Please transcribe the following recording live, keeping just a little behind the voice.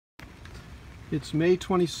It's May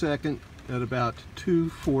 22nd at about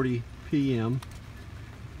 2:40 p.m.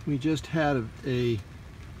 We just had a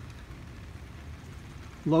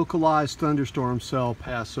localized thunderstorm cell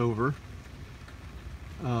pass over.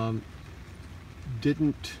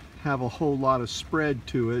 Didn't have a whole lot of spread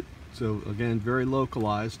to it, so again, very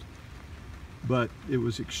localized, but it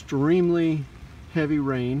was extremely heavy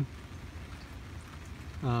rain,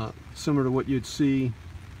 similar to what you'd see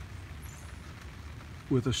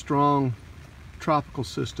with a strong tropical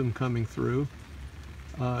system coming through.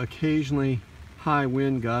 Occasionally high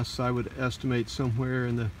wind gusts. I would estimate somewhere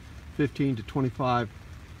in the 15 to 25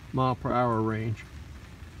 mile per hour range.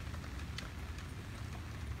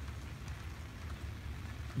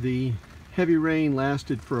 The heavy rain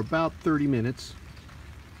lasted for about 30 minutes.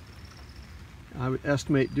 I would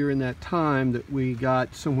estimate during that time that we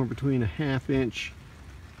got somewhere between a ½ inch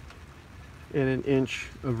and an inch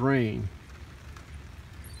of rain.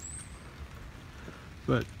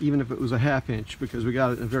 But even if it was a ½ inch, because we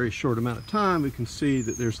got it in a very short amount of time, we can see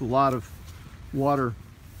that there's a lot of water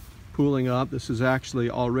pooling up. This is actually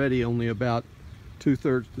already only about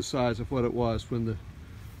 2/3 the size of what it was when the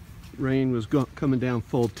rain was coming down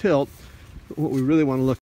full tilt. But what we really want to look